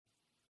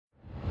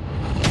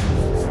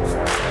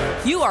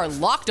You are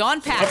Locked On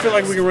Packers. I feel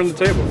like we can run the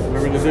table. We're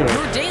going to do it.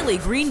 Your daily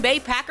Green Bay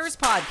Packers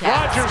podcast.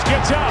 Rodgers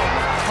gets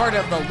out. Part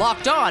of the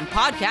Locked On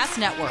Podcast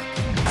Network.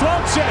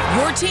 Floats it.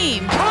 Your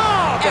team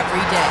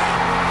every day.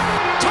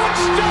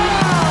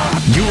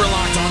 Touchdown! You are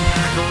Locked On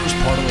Packers,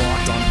 part of the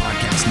Locked On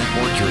Podcast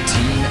Network, your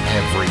team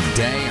every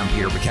day. I'm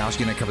Peter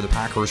Bukowski, and I cover the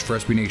Packers for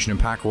SB Nation and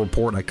Packer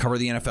Report. I cover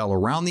the NFL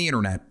around the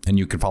internet, and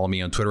you can follow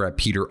me on Twitter at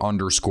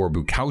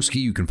Peter_Bukowski.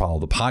 You can follow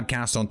the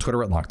podcast on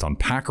Twitter at Locked On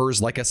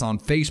Packers. Like us on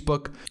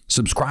Facebook.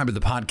 Subscribe to the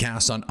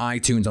podcast on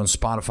iTunes, on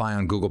Spotify,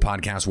 on Google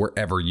Podcasts,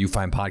 wherever you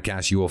find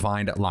podcasts, you will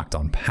find Locked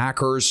On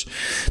Packers,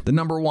 the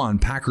 #1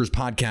 Packers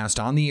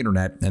podcast on the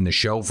internet, and the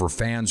show for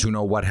fans who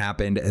know what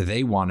happened.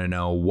 They want to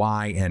know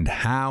why and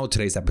how.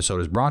 Today's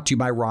episode is brought to you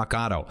by Rock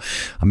Auto.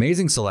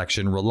 Amazing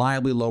selection,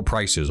 reliably low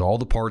prices, all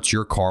the parts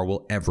your car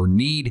will ever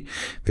need.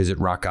 Visit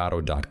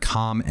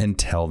rockauto.com and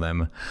tell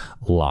them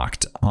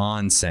Locked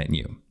On sent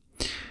you.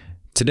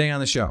 Today on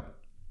the show,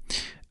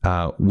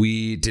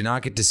 we did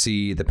not get to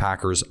see the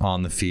Packers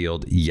on the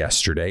field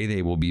yesterday.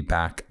 They will be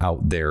back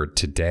out there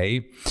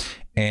today,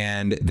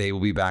 and they will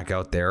be back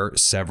out there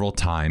several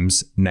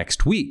times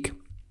next week.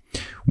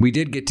 We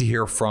did get to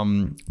hear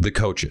from the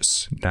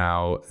coaches.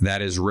 Now,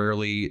 that is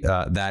rarely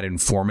that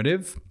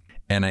informative.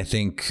 And I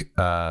think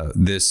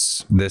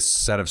this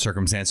set of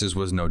circumstances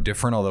was no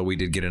different, although we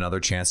did get another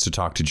chance to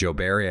talk to Joe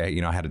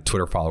Barry. I had a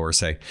Twitter follower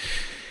say,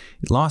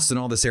 lost in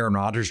all this Aaron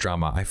Rodgers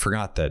drama, I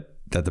forgot that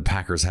the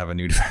Packers have a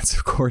new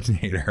defensive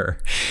coordinator.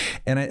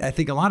 And I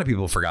think a lot of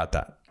people forgot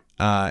that.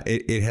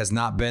 It has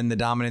not been the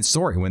dominant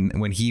story.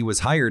 When he was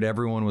hired,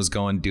 everyone was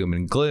going doom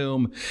and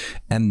gloom.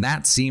 And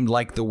that seemed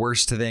like the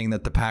worst thing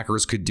that the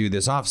Packers could do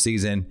this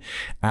offseason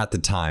at the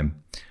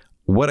time.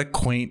 What a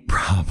quaint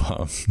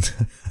problem.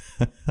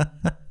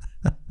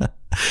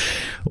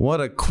 What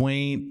a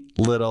quaint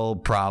little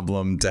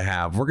problem to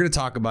have. We're going to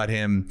talk about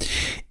him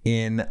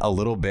in a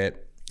little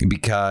bit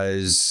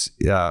because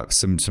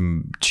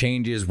some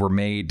changes were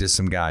made to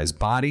some guys'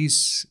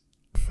 bodies.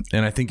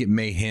 And I think it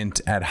may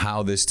hint at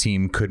how this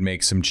team could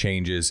make some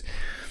changes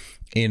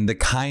in the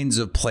kinds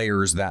of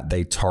players that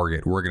they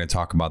target. We're going to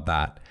talk about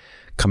that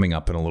coming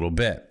up in a little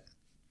bit.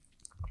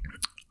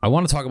 I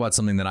want to talk about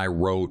something that I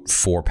wrote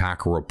for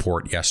Packer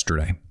Report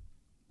yesterday.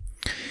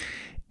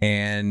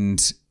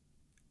 And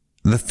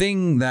the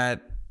thing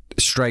that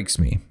strikes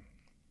me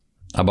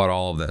about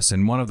all of this,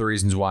 and one of the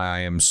reasons why I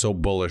am so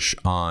bullish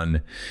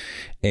on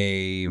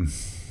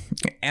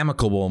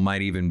amicable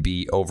might even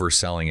be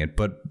overselling it,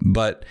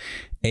 but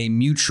a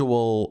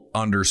mutual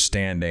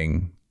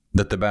understanding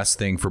that the best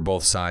thing for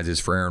both sides is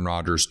for Aaron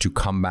Rodgers to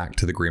come back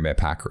to the Green Bay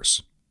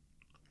Packers,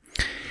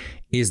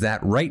 is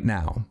that right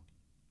now,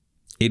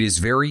 it is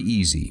very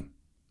easy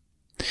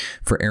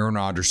for Aaron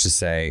Rodgers to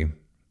say,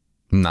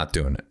 I'm not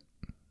doing it.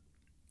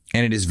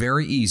 And it is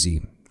very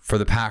easy for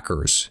the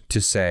Packers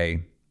to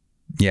say,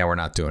 yeah, we're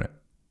not doing it.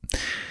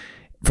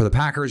 For the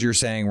Packers, you're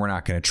saying we're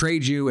not going to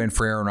trade you. And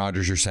for Aaron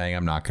Rodgers, you're saying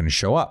I'm not going to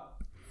show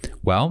up.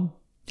 Well,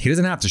 he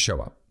doesn't have to show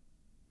up.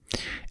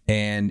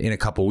 And in a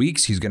couple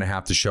weeks, he's going to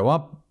have to show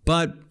up.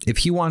 But if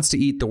he wants to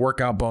eat the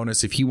workout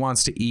bonus, if he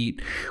wants to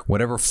eat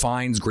whatever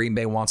fines Green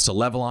Bay wants to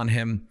level on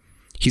him,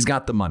 he's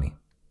got the money.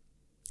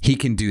 He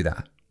can do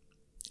that.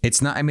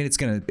 It's not, it's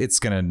going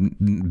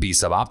to be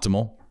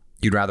suboptimal.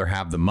 You'd rather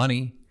have the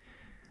money.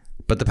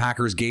 But the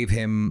Packers gave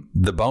him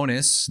the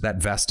bonus that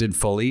vested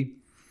fully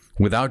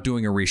without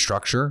doing a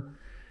restructure.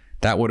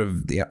 That would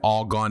have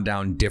all gone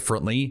down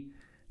differently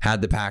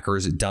had the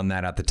Packers done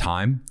that at the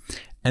time.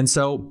 And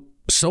so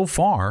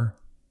far,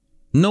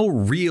 no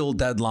real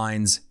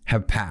deadlines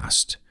have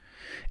passed.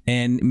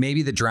 And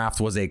maybe the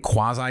draft was a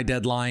quasi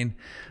deadline,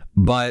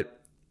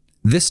 but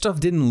this stuff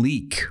didn't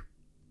leak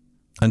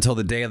until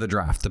the day of the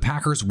draft. The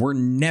Packers were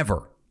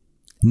never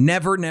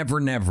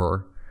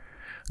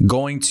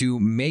going to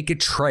make a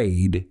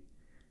trade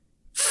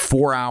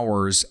 4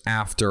 hours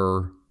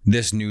after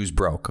this news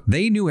broke.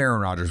 They knew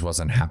Aaron Rodgers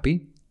wasn't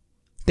happy.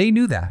 They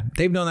knew that.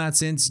 They've known that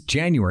since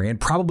January and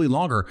probably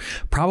longer,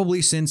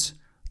 probably since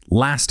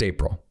last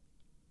April,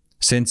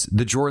 since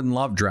the Jordan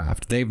Love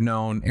draft. They've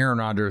known Aaron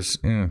Rodgers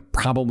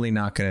probably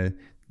not going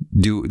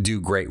to do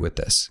great with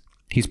this.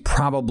 He's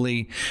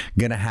probably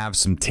going to have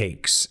some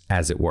takes,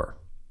 as it were.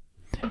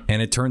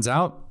 And it turns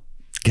out,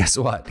 guess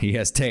what? He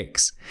has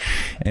takes,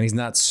 and he's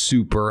not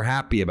super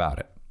happy about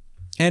it.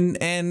 And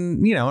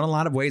in a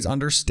lot of ways,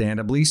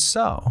 understandably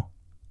so.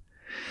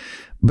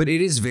 But it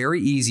is very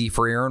easy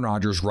for Aaron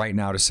Rodgers right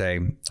now to say,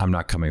 I'm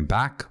not coming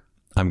back.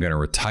 I'm going to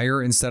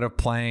retire instead of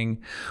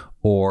playing,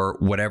 or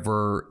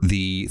whatever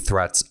the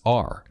threats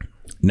are.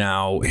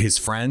 Now, his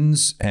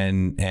friends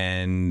and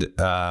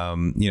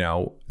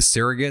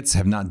surrogates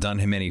have not done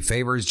him any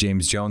favors.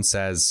 James Jones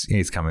says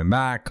he's coming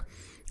back.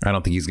 I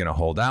don't think he's going to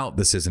hold out.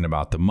 This isn't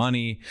about the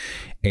money.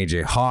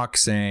 AJ Hawk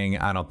saying,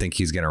 I don't think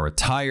he's going to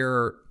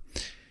retire.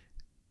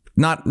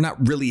 Not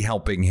really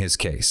helping his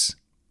case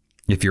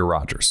if you're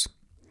Rodgers,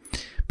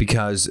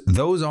 because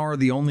those are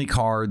the only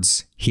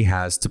cards he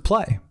has to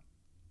play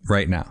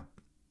right now.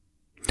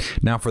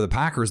 Now, for the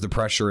Packers, the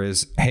pressure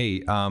is,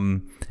 hey,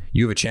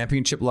 you have a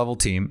championship level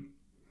team.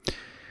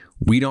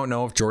 We don't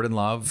know if Jordan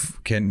Love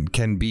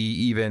can be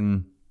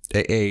even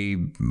a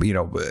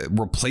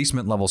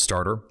replacement level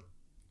starter.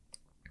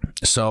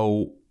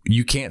 So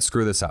you can't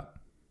screw this up.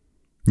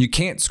 You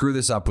can't screw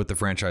this up with the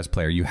franchise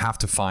player. You have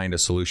to find a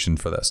solution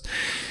for this.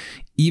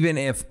 Even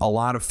if a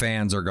lot of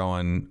fans are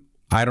going,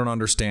 I don't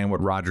understand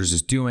what Rodgers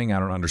is doing. I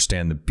don't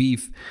understand the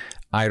beef.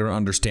 I don't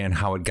understand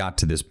how it got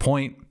to this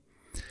point.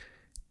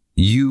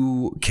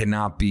 You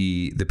cannot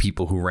be the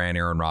people who ran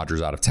Aaron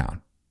Rodgers out of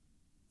town.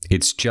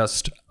 It's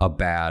just a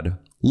bad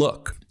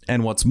look.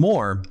 And what's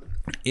more,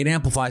 it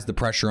amplifies the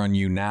pressure on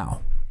you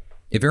now.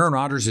 If Aaron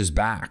Rodgers is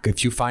back,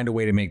 if you find a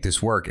way to make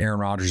this work, Aaron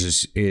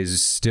Rodgers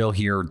is still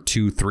here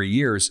 2-3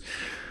 years,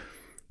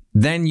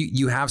 then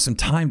you have some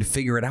time to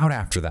figure it out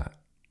after that.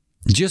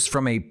 Just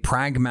from a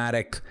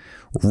pragmatic,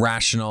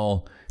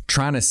 rational,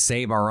 trying to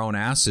save our own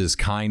asses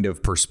kind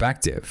of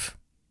perspective,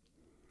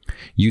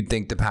 you'd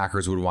think the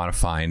Packers would want to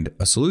find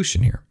a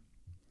solution here.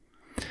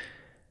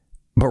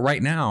 But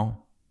right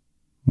now,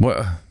 what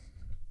are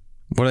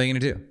they going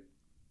to do?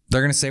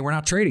 They're going to say, we're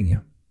not trading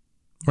you.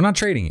 We're not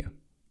trading you.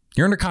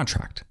 You're under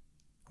contract.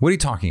 What are you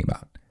talking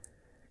about?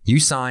 You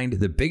signed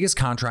the biggest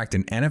contract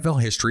in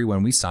NFL history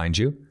when we signed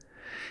you.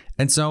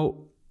 And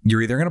so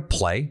you're either going to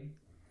play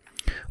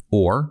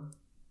or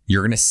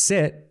you're going to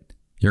sit.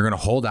 You're going to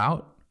hold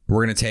out.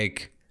 We're going to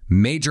take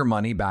major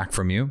money back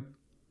from you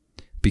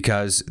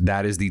because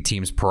that is the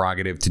team's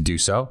prerogative to do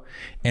so.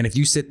 And if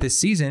you sit this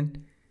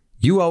season,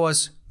 you owe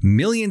us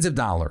millions of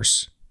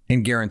dollars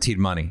in guaranteed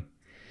money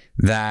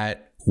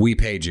that we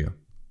paid you.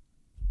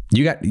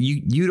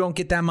 You don't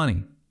get that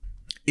money.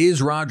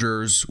 Is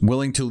Rodgers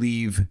willing to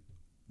leave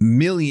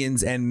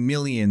millions and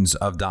millions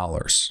of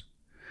dollars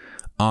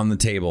on the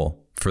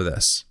table for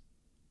this?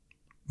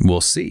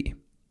 We'll see.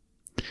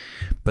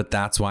 But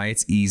that's why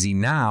it's easy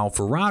now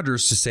for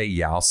Rodgers to say,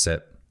 yeah, I'll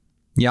sit.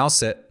 Yeah, I'll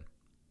sit.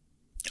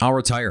 I'll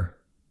retire.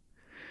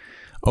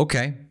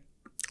 Okay,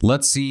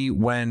 let's see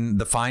when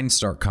the fines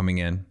start coming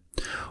in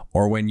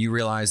or when you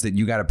realize that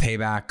you got to pay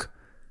back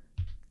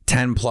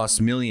 10 plus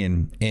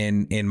million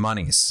in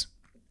monies.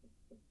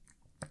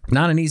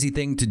 Not an easy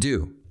thing to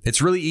do.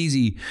 It's really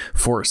easy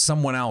for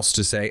someone else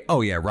to say,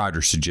 oh yeah,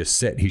 Rodgers should just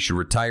sit. He should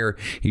retire.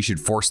 He should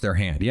force their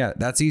hand. Yeah,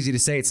 that's easy to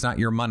say. It's not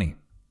your money.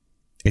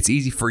 It's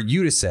easy for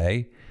you to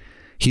say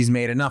he's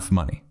made enough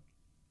money.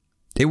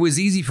 It was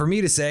easy for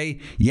me to say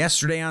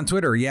yesterday on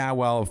Twitter, yeah,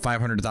 well,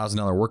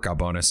 $500,000 workout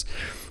bonus.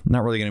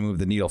 Not really going to move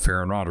the needle for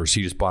Aaron Rodgers.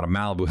 He just bought a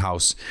Malibu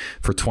house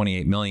for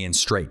 $28 million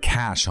straight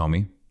cash,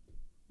 homie.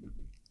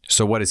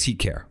 So what does he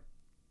care?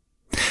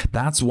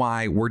 That's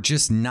why we're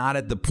just not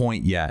at the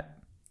point yet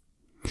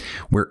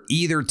where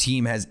either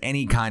team has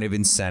any kind of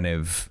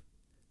incentive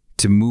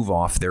to move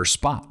off their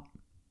spot.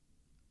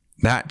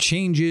 That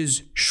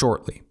changes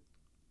shortly.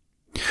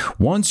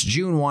 Once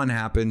June 1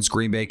 happens,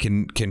 Green Bay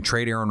can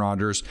trade Aaron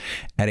Rodgers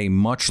at a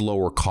much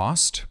lower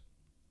cost.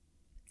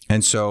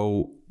 And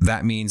so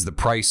that means the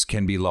price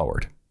can be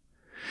lowered.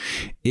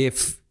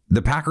 If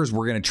the Packers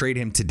were going to trade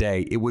him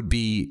today, it would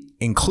be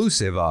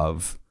inclusive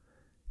of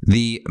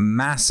the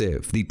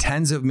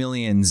tens of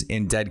millions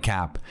in dead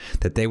cap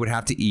that they would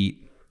have to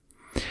eat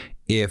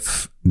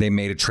if they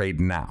made a trade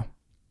now.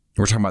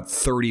 We're talking about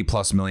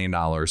 $30+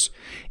 million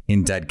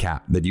in dead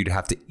cap that you'd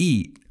have to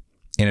eat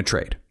in a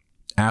trade.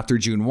 After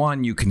June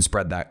 1, you can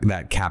spread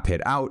that cap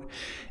hit out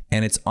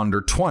and it's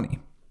under 20.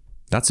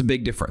 That's a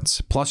big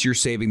difference. Plus you're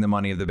saving the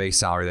money of the base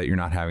salary that you're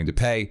not having to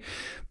pay.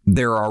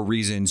 There are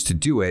reasons to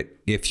do it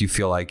if you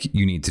feel like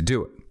you need to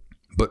do it.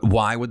 But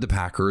why would the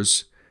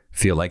Packers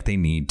feel like they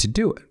need to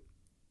do it?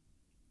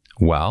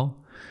 Well,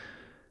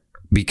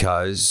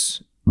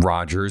 because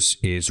Rodgers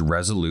is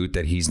resolute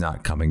that he's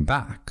not coming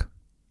back.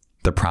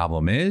 The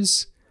problem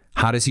is,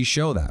 how does he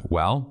show that?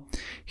 Well,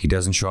 he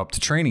doesn't show up to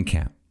training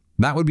camp.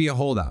 That would be a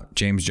holdout.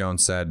 James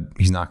Jones said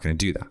he's not going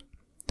to do that.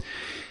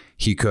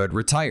 He could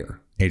retire.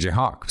 AJ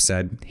Hawk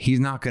said he's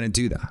not going to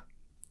do that.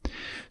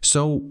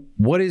 So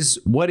what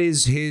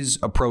is his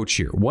approach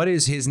here? What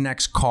is his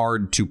next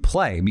card to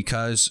play?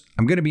 Because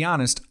I'm going to be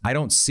honest, I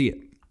don't see it.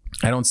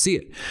 I don't see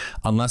it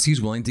unless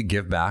he's willing to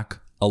give back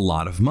a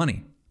lot of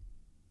money.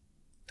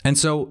 And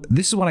so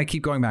this is what I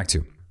keep going back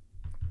to.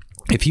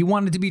 If he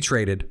wanted to be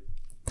traded,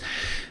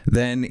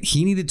 then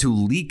he needed to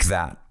leak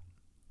that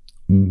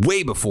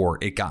way before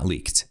it got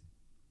leaked.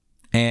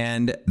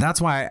 And that's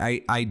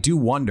why I do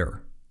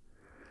wonder,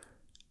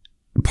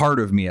 part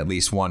of me at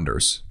least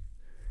wonders,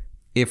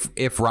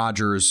 if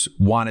Rodgers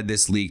wanted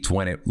this leaked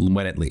when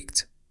it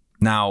leaked.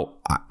 Now,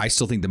 I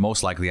still think the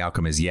most likely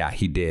outcome is, yeah,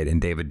 he did. And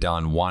David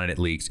Dunn wanted it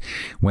leaked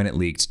when it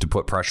leaked to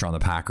put pressure on the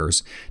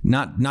Packers.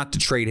 Not to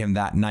trade him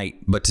that night,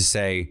 but to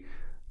say,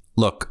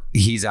 look,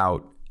 he's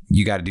out.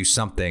 You got to do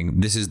something.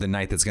 This is the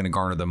night that's going to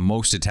garner the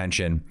most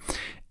attention,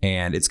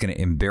 and it's going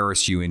to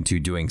embarrass you into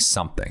doing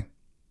something.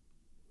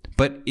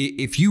 But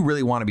if you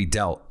really want to be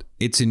dealt,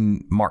 it's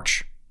in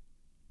March.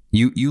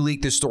 You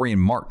leaked this story in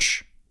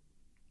March.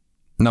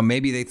 Now,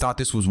 maybe they thought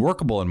this was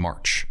workable in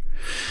March.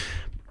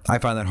 I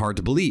find that hard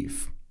to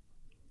believe.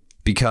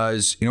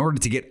 Because in order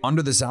to get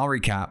under the salary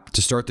cap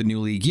to start the new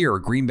league year,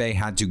 Green Bay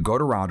had to go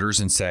to Rodgers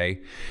and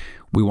say,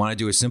 we want to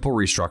do a simple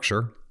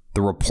restructure.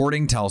 The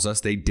reporting tells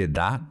us they did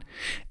that,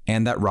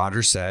 and that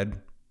Rodgers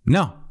said,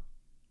 no,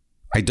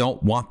 I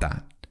don't want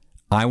that.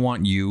 I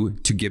want you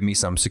to give me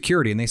some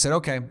security. And they said,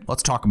 okay,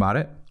 let's talk about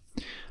it.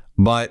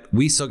 But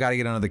we still got to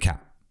get under the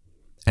cap.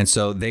 And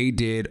so they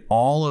did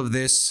all of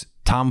this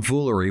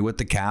tomfoolery with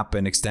the cap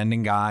and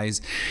extending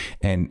guys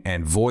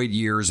and void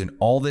years and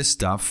all this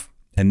stuff.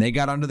 And they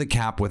got under the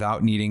cap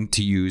without needing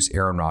to use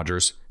Aaron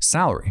Rodgers'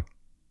 salary.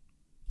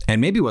 And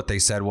maybe what they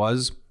said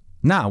was,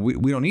 no,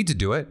 we don't need to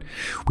do it.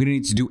 We don't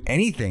need to do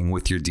anything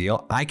with your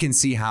deal. I can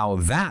see how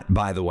that,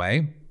 by the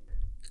way,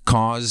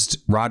 caused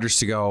Rodgers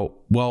to go,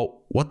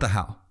 well, what the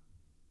hell?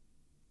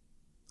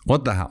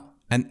 What the hell?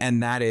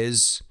 And that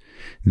is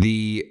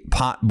the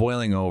pot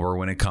boiling over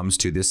when it comes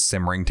to this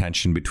simmering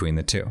tension between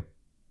the two.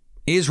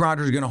 Is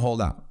Rodgers going to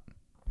hold out?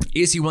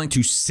 Is he willing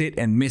to sit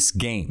and miss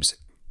games?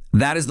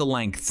 That is the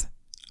length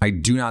I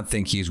do not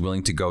think he is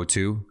willing to go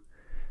to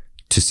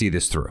see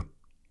this through.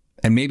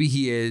 And maybe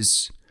he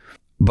is,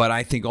 but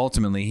I think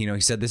ultimately,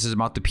 he said this is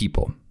about the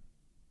people.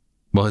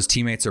 Well, his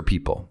teammates are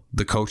people.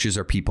 The coaches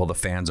are people. The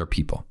fans are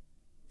people.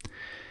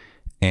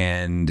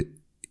 And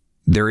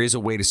there is a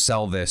way to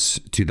sell this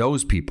to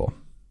those people.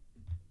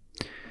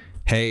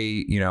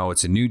 Hey,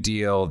 it's a new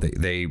deal.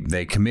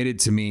 They committed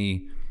to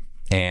me,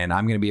 and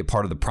I'm going to be a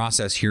part of the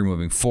process here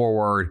moving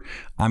forward.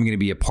 I'm going to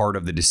be a part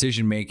of the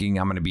decision making.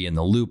 I'm going to be in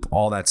the loop,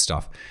 all that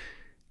stuff.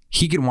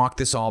 He can walk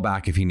this all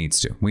back if he needs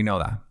to. We know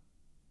that.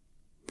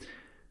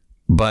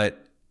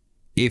 But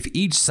if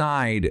each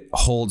side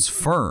holds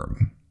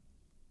firm,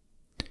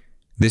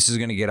 this is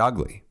going to get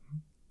ugly,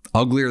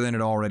 uglier than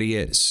it already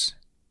is.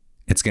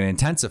 It's going to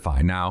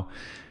intensify. Now,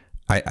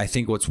 I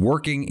think what's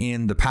working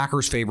in the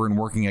Packers' favor and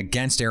working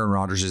against Aaron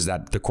Rodgers is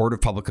that the court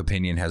of public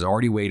opinion has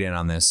already weighed in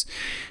on this.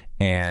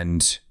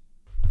 And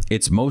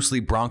it's mostly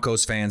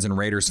Broncos fans and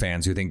Raiders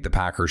fans who think the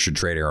Packers should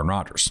trade Aaron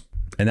Rodgers.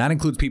 And that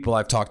includes people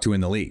I've talked to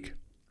in the league.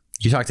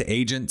 You talk to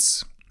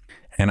agents,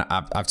 and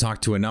I've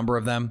talked to a number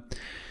of them.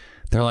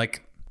 They're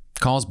like,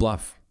 call his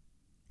bluff.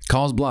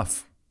 Call his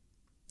bluff.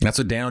 That's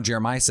what Daniel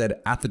Jeremiah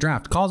said at the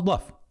draft. Call his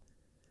bluff.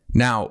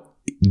 Now,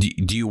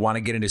 do you want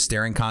to get into a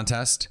staring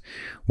contest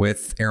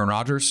with Aaron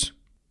Rodgers?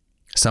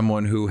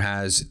 Someone who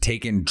has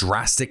taken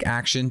drastic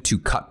action to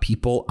cut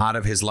people out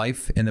of his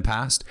life in the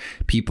past,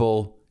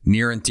 people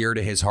near and dear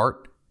to his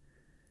heart.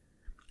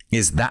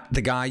 Is that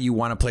the guy you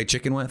want to play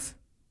chicken with?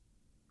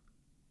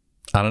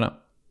 I don't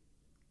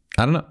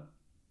know.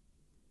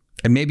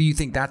 And maybe you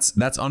think that's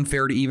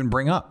unfair to even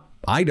bring up.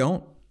 I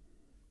don't.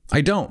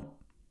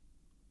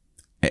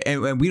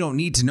 And we don't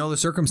need to know the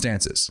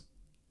circumstances.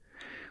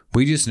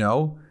 We just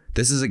know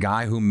this is a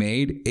guy who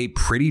made a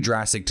pretty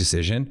drastic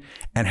decision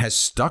and has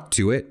stuck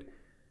to it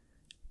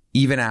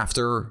even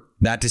after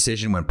that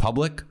decision went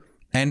public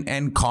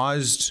and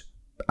caused,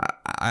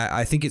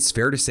 I think it's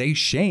fair to say,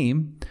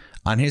 shame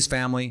on his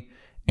family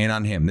and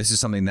on him. This is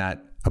something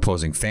that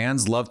opposing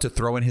fans love to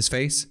throw in his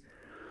face.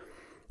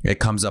 It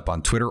comes up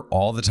on Twitter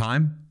all the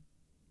time.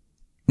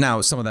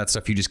 Now, some of that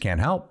stuff you just can't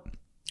help,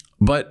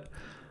 but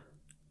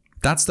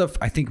that stuff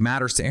I think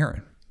matters to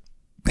Aaron.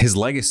 His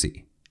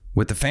legacy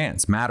with the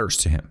fans matters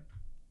to him.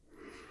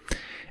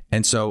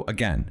 And so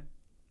again,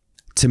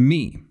 to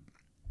me,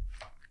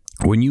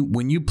 when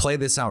you play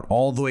this out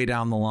all the way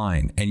down the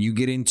line and you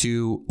get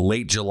into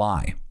late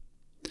July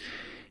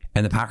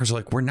and the Packers are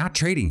like, we're not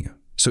trading you.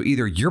 So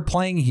either you're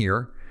playing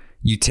here,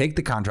 you take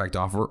the contract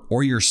offer,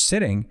 or you're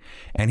sitting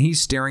and he's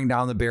staring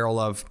down the barrel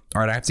of,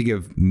 all right, I have to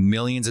give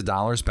millions of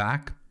dollars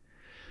back.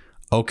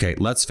 Okay,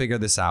 let's figure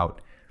this out.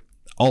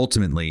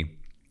 Ultimately,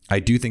 I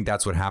do think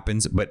that's what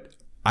happens, but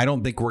I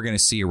don't think we're going to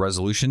see a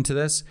resolution to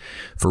this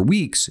for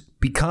weeks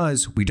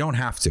because we don't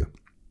have to.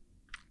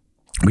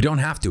 We don't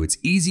have to. It's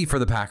easy for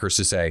the Packers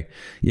to say,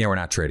 yeah, we're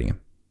not trading him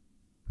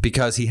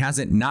because he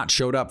hasn't not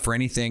showed up for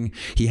anything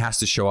he has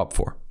to show up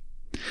for.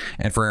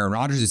 And for Aaron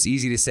Rodgers, it's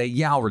easy to say,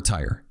 yeah, I'll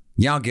retire.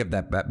 Yeah, I'll give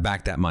that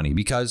back that money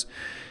because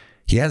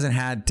he hasn't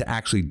had to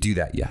actually do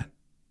that yet.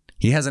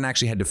 He hasn't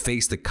actually had to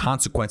face the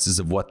consequences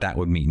of what that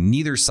would mean.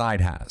 Neither side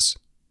has.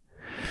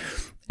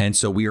 And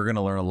so we are going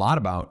to learn a lot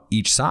about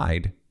each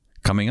side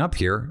coming up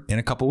here in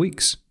a couple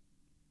weeks.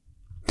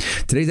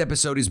 Today's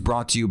episode is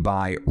brought to you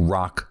by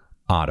Rock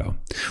Auto.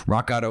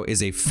 Rock Auto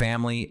is a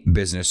family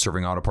business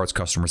serving auto parts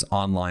customers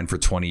online for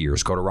 20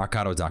 years. Go to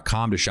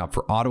rockauto.com to shop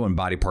for auto and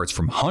body parts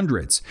from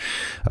hundreds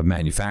of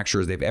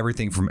manufacturers. They have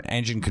everything from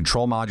engine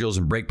control modules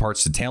and brake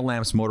parts to tail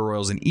lamps, motor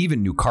oils, and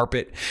even new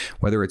carpet.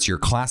 Whether it's your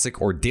classic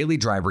or daily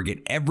driver,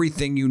 get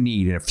everything you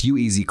need in a few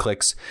easy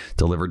clicks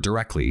delivered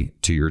directly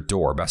to your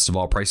door. Best of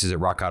all, prices at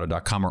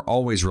rockauto.com are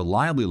always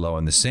reliably low,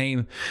 and the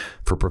same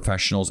for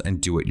professionals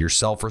and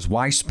do-it-yourselfers.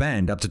 Why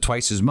spend up to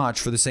twice as much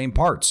for the same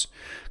parts?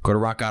 Go to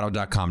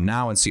rockauto.com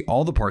now and see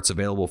all the parts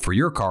available for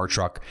your car or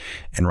truck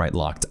and write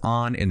Locked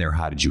On in their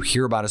How Did You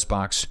Hear About Us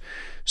box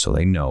so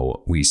they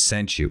know we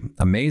sent you.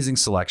 Amazing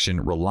selection,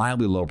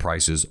 reliably low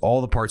prices,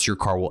 all the parts your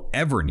car will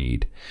ever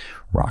need.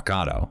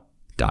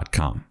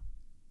 rockauto.com.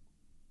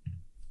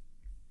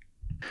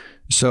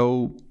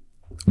 So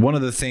one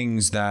of the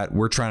things that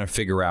we're trying to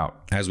figure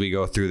out as we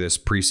go through this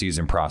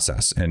preseason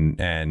process,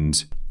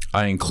 and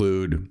I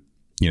include,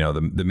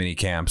 the mini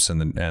camps and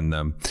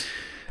the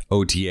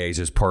OTAs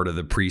as part of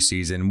the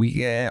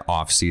preseason,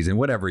 off season,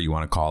 whatever you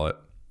want to call it.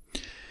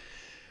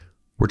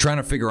 We're trying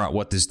to figure out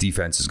what this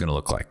defense is going to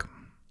look like.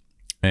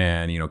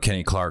 And,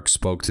 Kenny Clark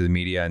spoke to the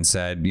media and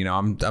said,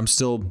 I'm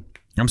still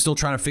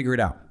trying to figure it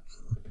out.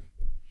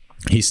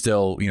 He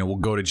still, we'll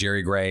go to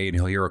Jerry Gray and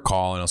he'll hear a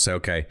call and he'll say,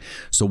 okay,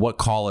 so what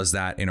call is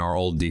that in our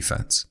old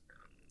defense?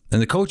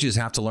 And the coaches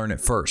have to learn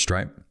it first,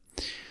 right?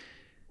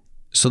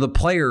 So the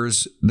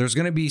players, there's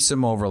going to be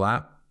some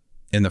overlap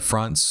in the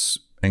fronts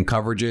and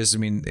coverages. I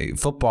mean,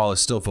 football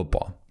is still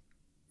football.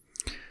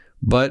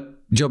 But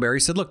Joe Barry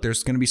said, look,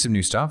 there's going to be some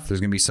new stuff. There's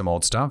going to be some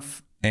old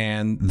stuff.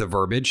 And the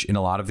verbiage in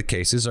a lot of the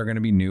cases are going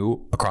to be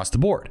new across the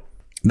board.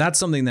 That's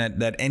something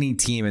that any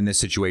team in this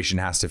situation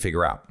has to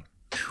figure out.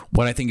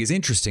 What I think is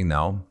interesting,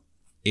 though,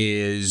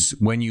 is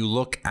when you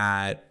look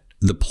at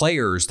the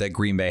players that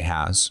Green Bay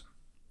has,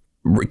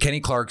 Kenny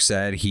Clark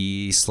said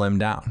he slimmed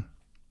down.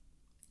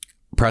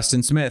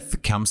 Preston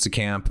Smith comes to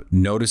camp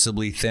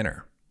noticeably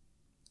thinner.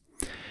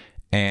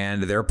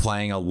 And they're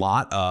playing a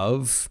lot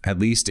of, at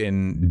least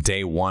in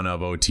day one of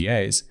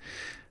OTAs,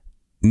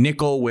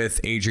 nickel with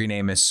Adrian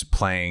Amos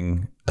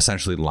playing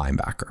essentially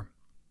linebacker.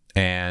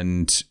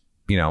 And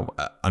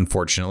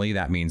unfortunately,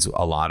 that means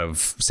a lot of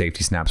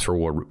safety snaps for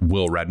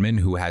Will Redmond,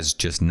 who has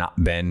just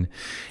not been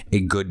a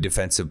good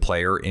defensive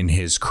player in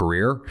his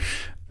career.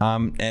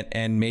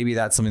 And maybe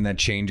that's something that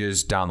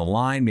changes down the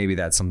line. Maybe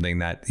that's something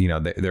that,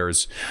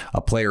 there's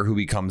a player who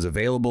becomes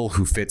available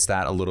who fits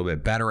that a little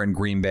bit better, and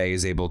Green Bay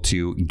is able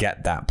to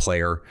get that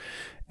player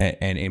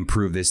and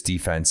improve this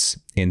defense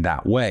in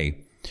that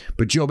way.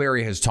 But Joe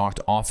Barry has talked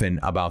often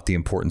about the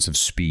importance of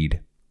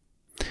speed,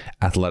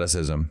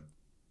 athleticism.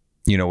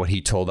 What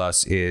he told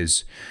us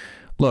is,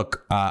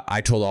 look,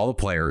 I told all the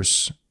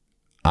players,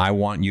 I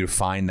want you to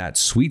find that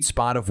sweet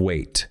spot of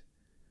weight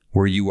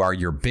where you are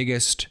your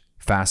biggest,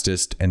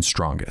 fastest, and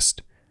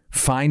strongest.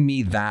 Find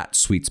me that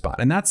sweet spot.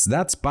 And that's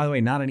by the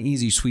way, not an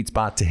easy sweet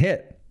spot to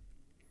hit.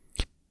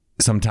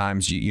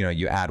 Sometimes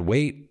you add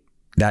weight,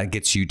 that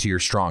gets you to your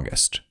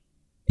strongest.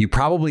 You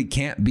probably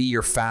can't be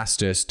your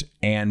fastest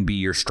and be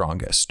your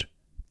strongest.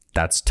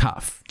 That's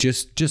tough.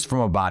 Just from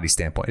a body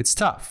standpoint, it's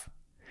tough.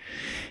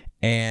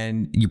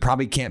 And you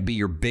probably can't be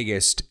your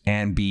biggest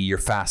and be your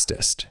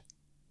fastest.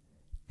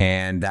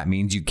 And that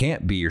means you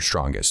can't be your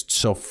strongest.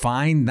 So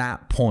find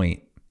that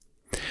point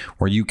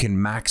where you can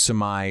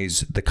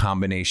maximize the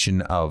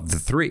combination of the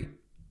three.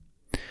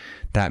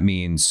 That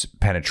means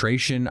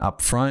penetration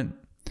up front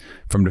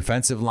from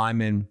defensive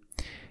linemen.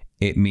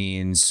 It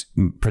means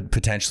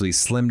potentially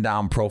slim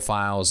down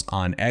profiles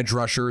on edge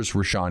rushers.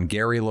 Rashawn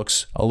Gary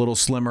looks a little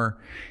slimmer.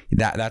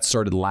 That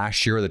started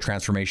last year, the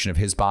transformation of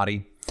his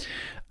body.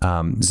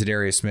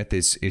 Zadarius Smith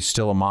is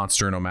still a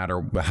monster no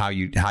matter how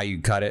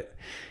you cut it.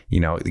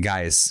 The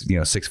guy is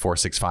 6'4",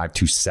 6'5",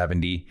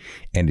 270,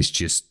 and is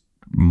just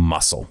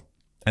muscle.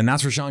 And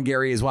that's Rashawn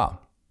Gary as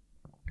well.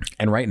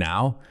 And right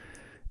now,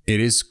 it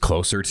is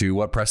closer to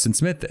what Preston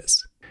Smith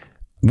is.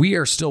 We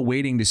are still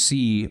waiting to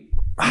see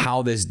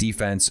how this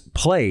defense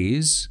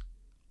plays,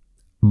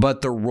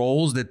 but the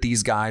roles that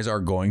these guys are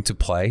going to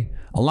play,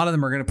 a lot of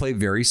them are going to play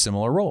very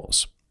similar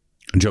roles.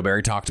 Joe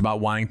Barry talked about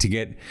wanting to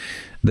get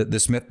the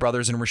Smith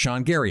brothers and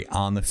Rashawn Gary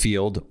on the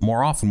field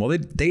more often. Well,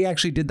 they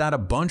actually did that a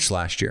bunch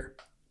last year.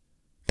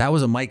 That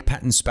was a Mike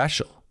Pettin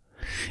special.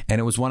 And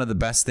it was one of the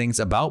best things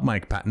about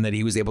Mike Pettin that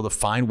he was able to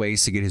find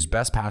ways to get his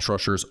best pass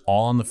rushers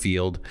all on the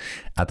field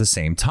at the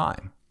same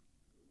time.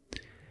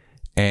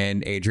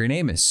 And Adrian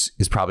Amos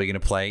is probably going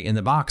to play in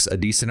the box a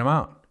decent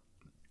amount.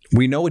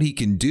 We know what he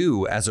can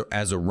do as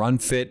a run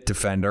fit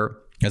defender,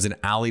 as an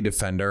alley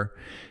defender,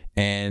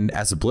 and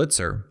as a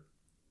blitzer.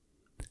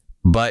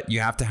 But you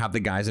have to have the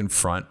guys in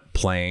front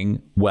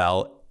playing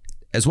well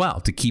as well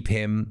to keep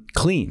him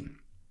clean.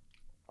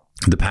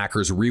 The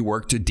Packers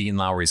reworked Dean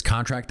Lowry's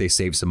contract. They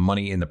saved some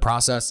money in the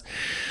process,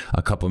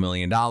 a couple $1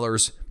 million.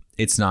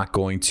 It's not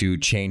going to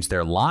change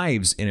their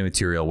lives in a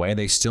material way.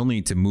 They still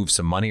need to move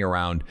some money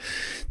around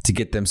to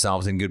get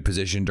themselves in good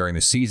position during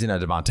the season. A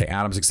Devontae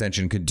Adams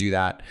extension could do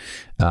that.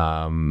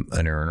 An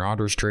Aaron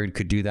Rodgers trade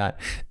could do that.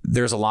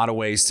 There's a lot of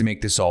ways to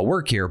make this all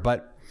work here.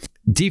 But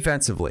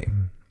defensively,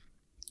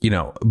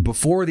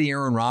 before the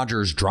Aaron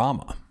Rodgers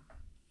drama,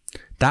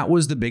 that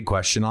was the big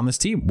question on this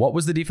team. What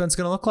was the defense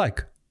going to look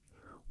like?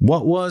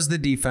 What was the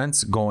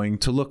defense going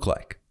to look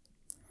like?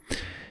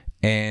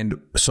 And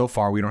so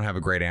far, we don't have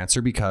a great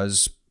answer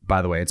because,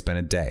 by the way, it's been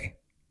a day.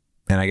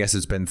 And I guess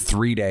it's been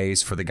 3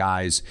 days for the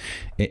guys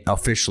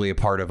officially a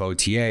part of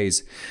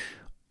OTAs.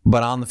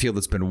 But on the field,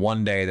 it's been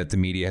 1 day that the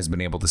media has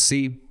been able to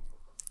see.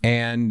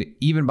 And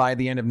even by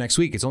the end of next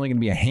week, it's only going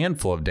to be a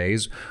handful of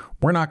days.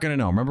 We're not going to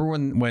know. Remember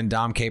when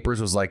Dom Capers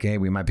was like, hey,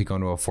 we might be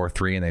going to a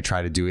 4-3, and they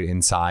tried to do it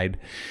inside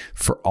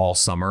for all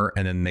summer.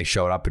 And then they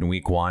showed up in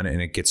week 1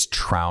 and it gets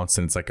trounced.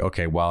 And it's like,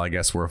 okay, well, I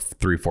guess we're a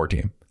 3-4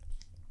 team.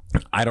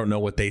 I don't know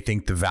what they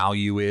think the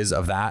value is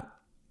of that.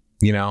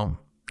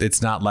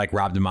 it's not like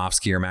Rob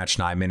Domofsky or Matt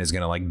Schneidman is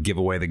going to like give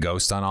away the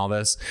ghost on all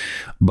this.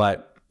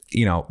 But,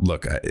 you know,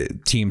 look,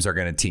 teams are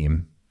going to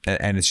team,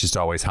 and it's just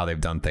always how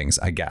they've done things,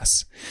 I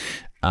guess.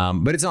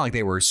 But it's not like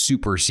they were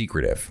super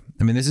secretive.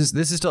 I mean, this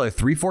is still a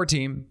 3-4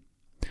 team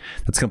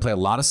that's going to play a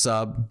lot of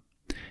sub.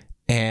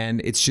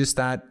 And it's just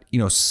that, you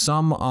know,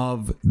 some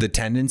of the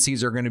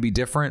tendencies are going to be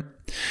different.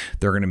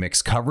 They're going to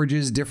mix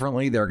coverages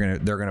differently. They're going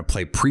to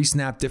play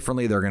pre-snap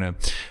differently. They're going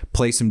to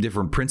play some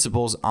different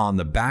principles on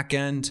the back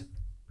end.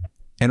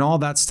 And all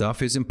that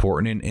stuff is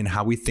important in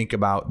how we think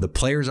about the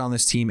players on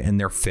this team and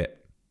their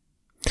fit.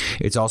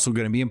 It's also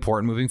going to be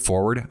important moving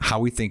forward how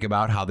we think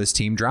about how this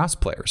team drafts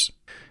players.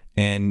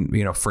 And,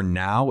 you know, for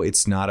now,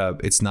 it's not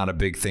a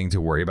big thing to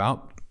worry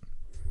about.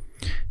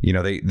 You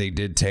know, they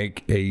did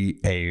take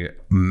a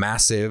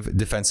massive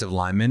defensive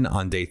lineman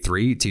on day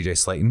 3, TJ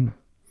Slayton,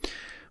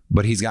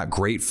 but he's got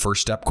great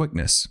first step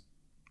quickness.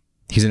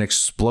 He's an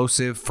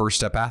explosive first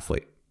step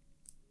athlete.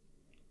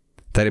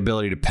 That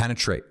ability to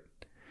penetrate,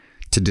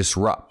 to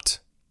disrupt,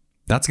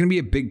 that's going to be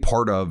a big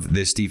part of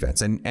this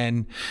defense.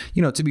 And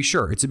you know, to be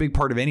sure, it's a big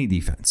part of any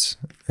defense,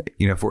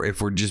 you know,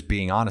 if we're just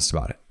being honest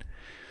about it.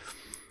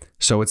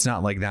 So it's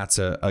not like that's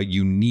a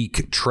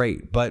unique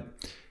trait, but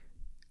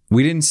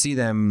we didn't see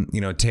them,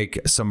 you know, take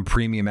some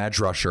premium edge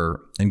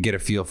rusher and get a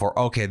feel for,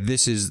 okay,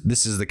 this is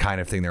the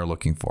kind of thing they're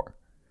looking for.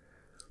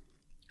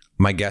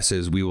 My guess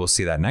is we will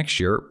see that next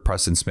year.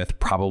 Preston Smith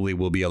probably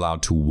will be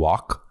allowed to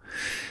walk,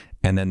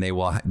 and then they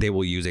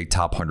will use a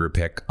top 100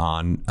 pick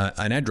on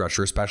an edge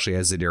rusher, especially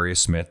as Zadarius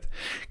Smith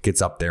gets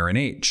up there in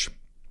age.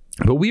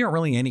 But we aren't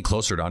really any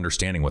closer to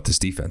understanding what this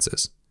defense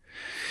is.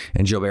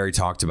 And Joe Barry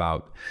talked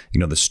about, you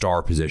know, the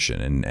star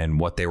position and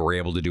what they were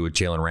able to do with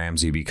Jalen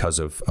Ramsey because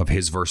of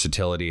his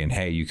versatility. And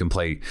hey, you can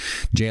play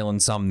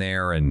Jalen some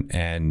there,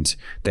 and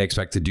they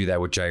expect to do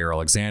that with Jair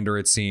Alexander,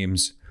 it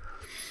seems.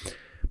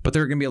 But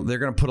they're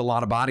gonna put a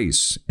lot of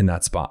bodies in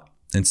that spot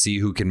and see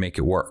who can make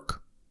it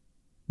work.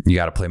 You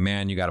got to play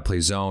man, you got to play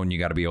zone, you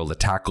got to be able to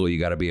tackle, you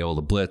got to be able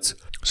to blitz.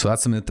 So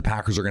that's something that the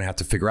Packers are going to have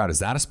to figure out. Is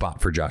that a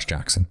spot for Josh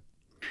Jackson?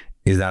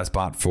 Is that a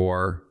spot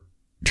for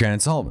Shannon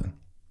Sullivan?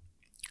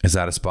 Is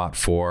that a spot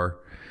for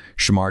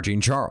Shamar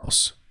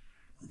Jean-Charles?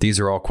 These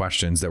are all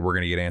questions that we're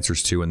going to get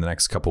answers to in the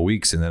next couple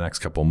weeks, in the next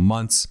couple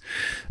months.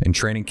 In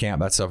training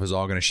camp, that stuff is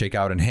all going to shake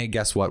out. And hey,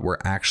 guess what? We're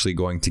actually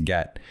going to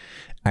get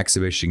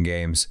exhibition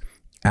games,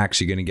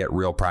 actually going to get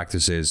real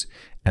practices.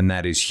 And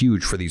that is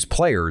huge for these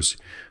players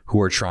who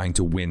are trying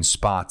to win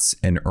spots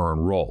and earn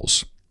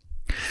roles.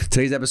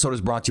 Today's episode is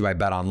brought to you by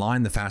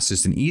BetOnline, the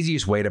fastest and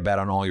easiest way to bet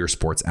on all your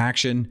sports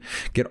action.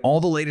 Get all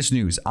the latest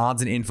news,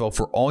 odds, and info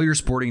for all your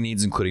sporting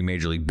needs, including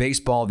Major League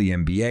Baseball, the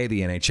NBA,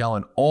 the NHL,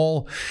 and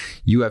all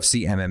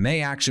UFC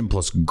MMA action,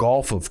 plus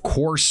golf, of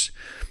course.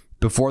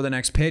 Before the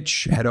next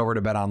pitch, head over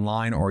to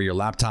BetOnline or your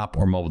laptop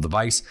or mobile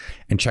device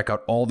and check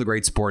out all the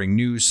great sporting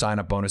news,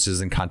 sign-up bonuses,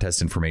 and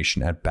contest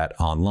information at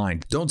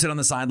BetOnline. Don't sit on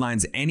the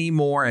sidelines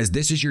anymore, as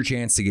this is your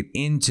chance to get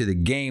into the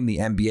game. The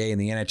NBA and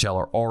the NHL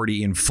are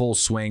already in full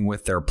swing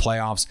with their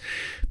playoffs.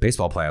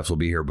 Baseball playoffs will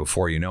be here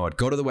before you know it.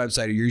 Go to the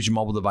website or use your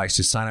mobile device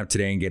to sign up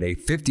today and get a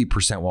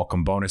 50%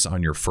 welcome bonus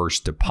on your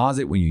first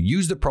deposit when you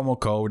use the promo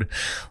code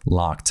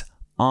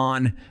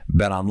LOCKEDON.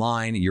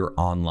 BetOnline, your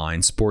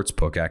online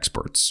sportsbook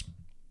experts.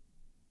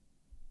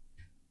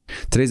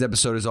 Today's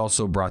episode is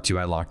also brought to you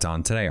by Locked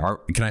On Today.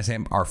 Can I say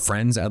our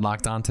friends at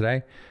Locked On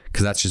Today?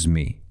 Because that's just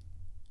me.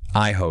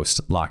 I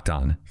host Locked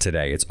On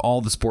Today. It's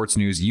all the sports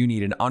news you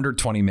need in under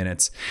 20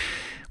 minutes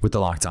with the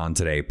Locked On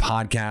Today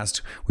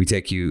podcast. We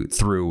take you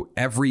through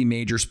every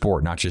major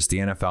sport, not just the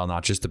NFL,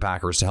 not just the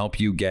Packers, to help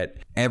you get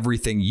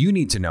everything you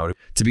need to know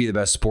to be the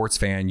best sports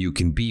fan you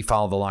can be.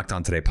 Follow the Locked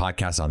On Today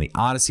podcast on the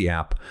Odyssey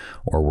app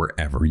or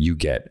wherever you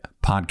get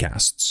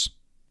podcasts.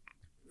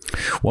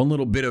 One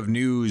little bit of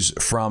news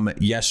from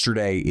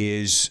yesterday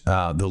is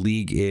the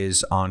league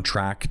is on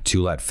track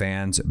to let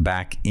fans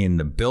back in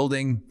the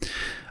building.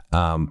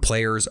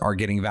 Players are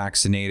getting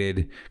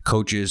vaccinated,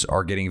 coaches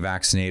are getting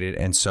vaccinated,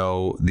 and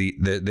so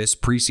this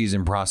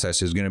preseason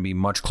process is going to be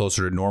much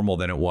closer to normal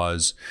than it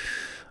was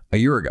a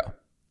year ago.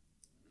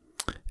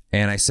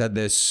 And I said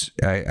this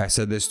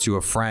to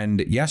a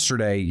friend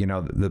yesterday. You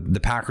know, the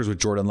Packers with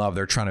Jordan Love,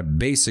 they're trying to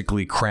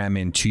basically cram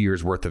in 2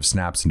 years worth of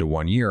snaps into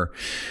 1 year,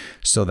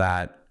 so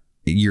that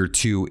year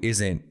 2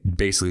 isn't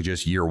basically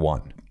just year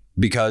 1,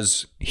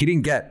 because he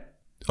didn't get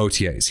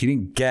OTAs. He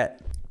didn't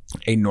get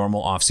a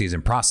normal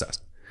offseason process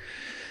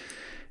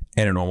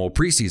and a normal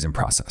preseason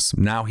process.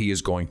 Now he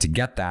is going to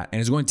get that, and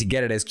is going to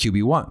get it as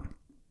QB1.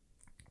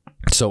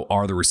 So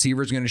are the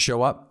receivers going to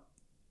show up?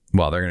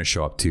 Well, they're going to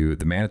show up to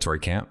the mandatory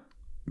camp.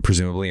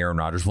 Presumably Aaron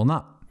Rodgers will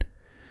not.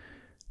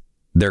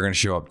 They're going to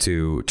show up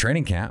to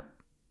training camp.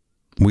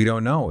 We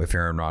don't know if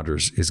Aaron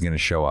Rodgers is going to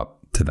show up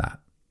to that.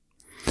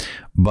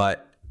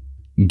 But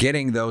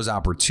getting those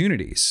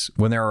opportunities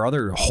when there are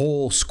other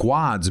whole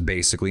squads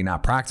basically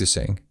not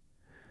practicing,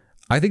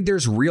 I think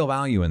there's real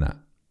value in that.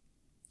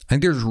 I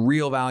think there's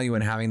real value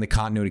in having the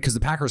continuity, because the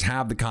Packers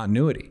have the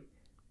continuity.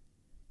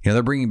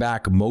 They're bringing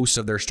back most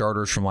of their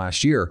starters from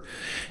last year.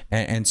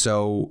 And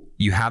so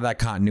you have that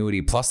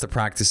continuity plus the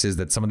practices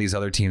that some of these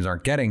other teams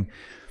aren't getting.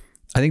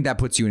 I think that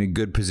puts you in a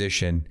good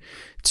position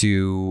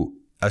to,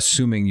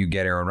 assuming you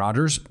get Aaron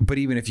Rodgers. But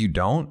even if you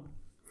don't,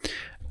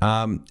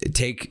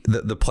 take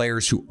the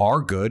players who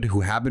are good,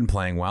 who have been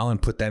playing well,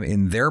 and put them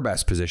in their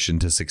best position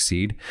to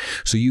succeed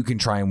so you can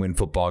try and win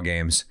football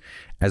games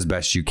as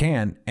best you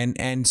can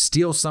and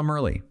steal some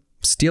early.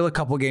 Steal a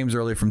couple games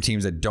early from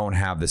teams that don't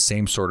have the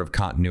same sort of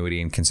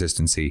continuity and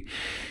consistency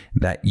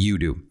that you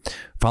do.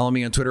 Follow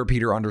me on Twitter,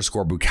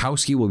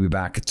 Peter_Bukowski. We'll be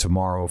back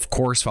tomorrow. Of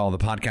course, follow the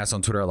podcast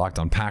on Twitter at Locked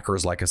On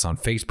Packers. Like us on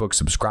Facebook.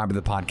 Subscribe to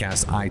the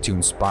podcast,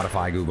 iTunes,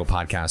 Spotify, Google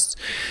Podcasts.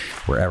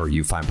 Wherever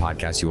you find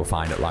podcasts, you will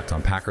find at Locked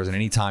On Packers. And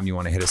anytime you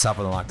want to hit us up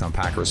on the Locked On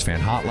Packers fan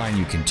hotline,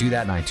 you can do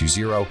that,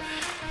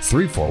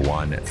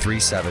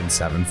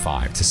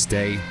 920-341-3775 to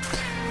stay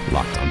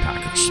Locked On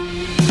Packers.